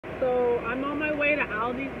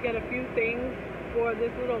Aldi's to get a few things for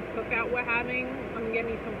this little cookout we're having. I'm gonna get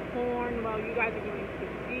me some corn. Well, you guys are going to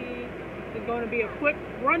see. It's going to be a quick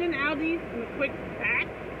run in Aldi's and a quick pack.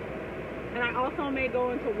 And I also may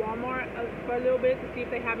go into Walmart for a little bit to see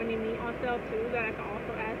if they have any meat on sale too that I can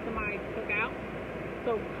also add to my cookout.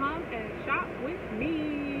 So come and shop with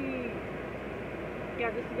me.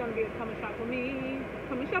 Yeah, this is going to be a come and shop with me.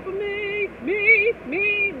 Come and shop with me.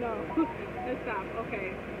 Me. No. Let's stop.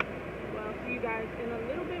 Okay. Well, see you guys in a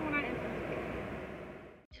little bit when I enter.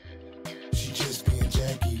 She just being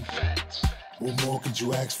Jackie. What more could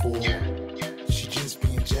you ask for? She just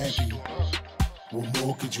being Jackie. What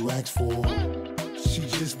more could you ask for? She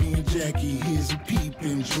just being Jackie. Here's a peep.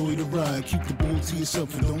 Enjoy the ride. Keep the bull to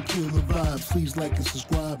yourself and don't kill the vibe. Please like and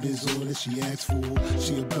subscribe is all that she asks for.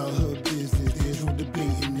 She about her business. There's no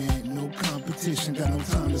debating that. No competition. Got no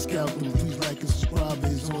time to scout them. Please like and subscribe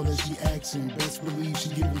is all that she asking. Best believe she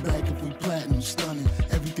giving back if we platinum. Stunning.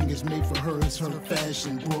 Everything is made for her. It's her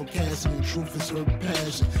fashion. Broadcasting the truth is her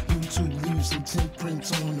passion. YouTube leaves some tint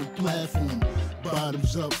prints on the platform.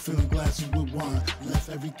 Bottoms up, filling glasses with wine. Left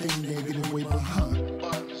everything negative way behind.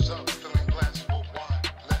 Bottoms up, filling glasses with wine.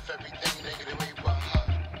 Left everything negative way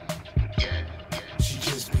behind. Yeah. She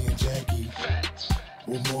just being Jackie.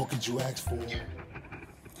 What more could you ask for?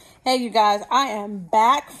 Hey you guys, I am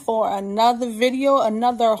back for another video,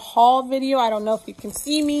 another haul video. I don't know if you can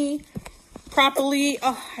see me properly.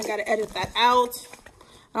 Oh, I gotta edit that out.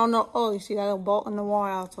 I don't know. Oh, you see that little bolt in the wall?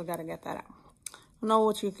 I also gotta get that out. I don't know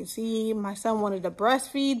what you can see. My son wanted to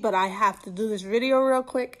breastfeed, but I have to do this video real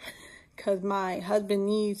quick because my husband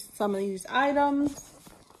needs some of these items.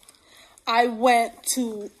 I went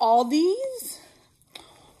to Aldi's,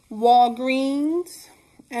 Walgreens,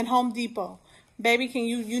 and Home Depot. Baby, can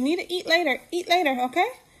you need to eat later. Eat later, okay?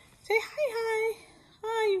 Say hi.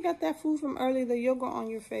 Hi, you got that food from earlier, the yogurt on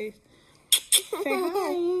your face. Say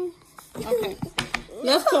hi. Okay,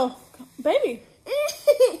 let's go. Baby.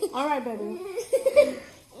 All right, baby.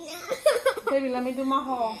 Baby, let me do my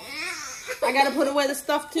haul. I got to put away the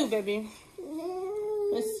stuff too, baby.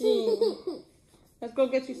 Let's see. Let's go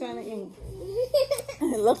get you something to eat.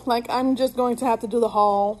 It looks like I'm just going to have to do the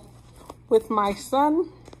haul with my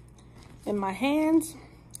son in my hands.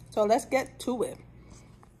 So let's get to it.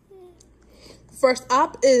 First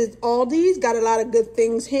up is Aldi's. Got a lot of good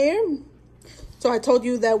things here. So I told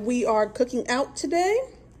you that we are cooking out today.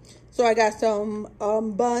 So I got some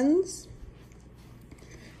buns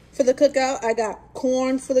for the cookout. I got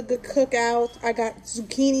corn for the cookout. I got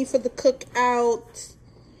zucchini for the cookout.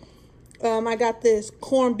 I got this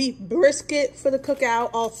corned beef brisket for the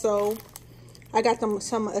cookout also. I got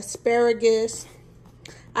some asparagus.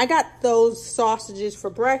 I got those sausages for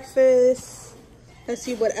breakfast. Let's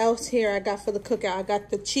see what else here I got for the cookout. I got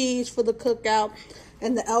the cheese for the cookout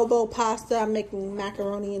and the elbow pasta. I'm making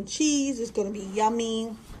macaroni and cheese. It's going to be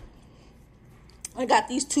yummy. I got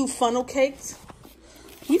these 2 funnel cakes.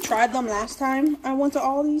 We tried them last time I went to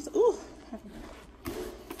Aldi's. Ooh,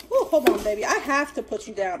 hold on, baby. I have to put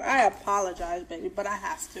you down. I apologize, baby, but I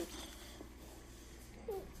have to.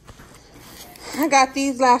 I got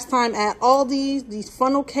these last time at Aldi's, these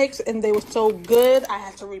funnel cakes, and they were so good. I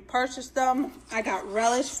had to repurchase them. I got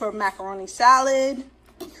relish for macaroni salad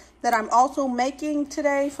that I'm also making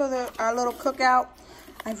today for our little cookout.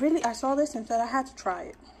 I saw this and said I had to try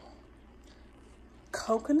it.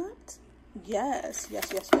 Coconut? Yes.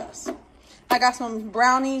 I got some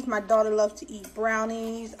brownies. My daughter loves to eat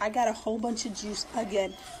brownies. I got a whole bunch of juice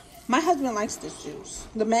again. My husband likes this juice,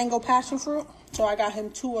 the mango passion fruit. So I got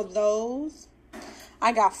him 2 of those.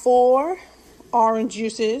 I got 4 orange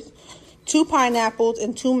juices, 2 pineapples,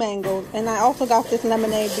 and 2 mangoes. And I also got this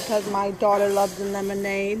lemonade because my daughter loves the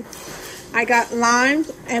lemonade. I got limes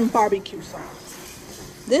and barbecue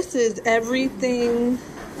sauce. This is everything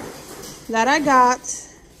that I got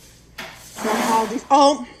from Aldi's.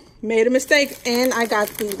 Oh, made a mistake, and I got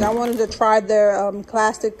these. I wanted to try their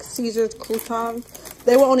classic Caesar's croutons.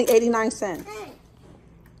 They were only 89 cents.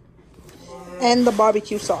 And the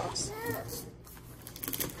barbecue sauce.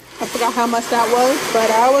 I forgot how much that was,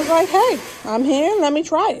 but I was like, hey, I'm here, let me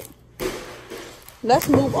try it. Let's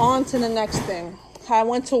move on to the next thing. I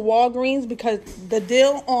went to Walgreens because the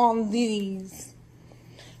deal on these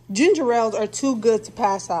ginger ales are too good to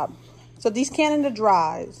pass up. So these Canada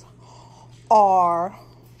Dries are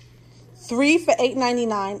 3 for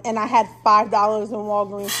 $8.99, and I had $5 in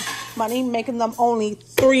Walgreens money, making them only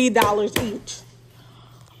 $3 each.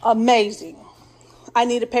 Amazing. I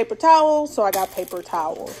needed paper towels, so I got paper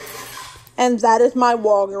towels. And that is my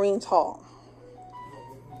Walgreens haul.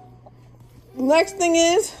 Next thing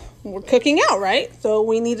is, we're cooking out, right? So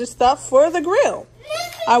we needed stuff for the grill.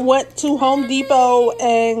 I went to Home Depot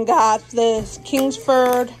and got this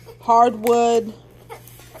Kingsford hardwood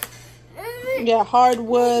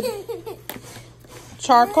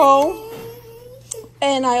charcoal.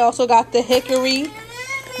 And I also got the hickory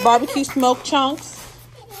barbecue smoke chunks.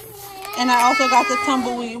 And I also got the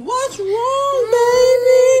tumbleweed. What's wrong,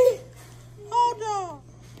 baby? Hold on.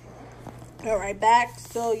 All right, back.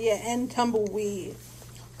 So, yeah, and tumbleweed.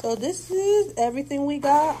 So, this is everything we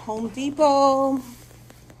got. Home Depot,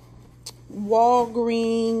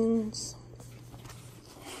 Walgreens,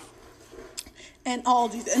 and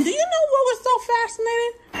Aldi's. And do you know what was so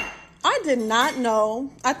fascinating? I did not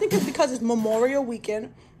know. I think it's because it's Memorial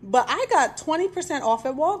Weekend. But I got 20% off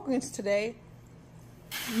at Walgreens today.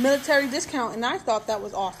 Military discount. And I thought that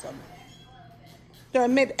was awesome. So it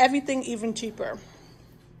made everything even cheaper.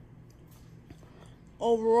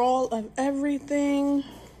 Overall of everything.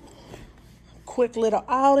 Quick little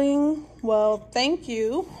outing. Well, thank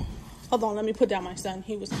you. Hold on. Let me put down my son.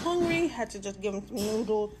 He was hungry. Had to just give him some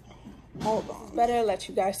noodles. Hold on. Better let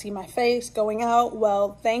you guys see my face going out.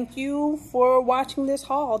 Well, thank you for watching this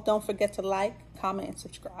haul. Don't forget to like, comment, and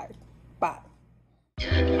subscribe. Bye.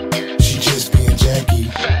 She just being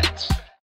Jackie.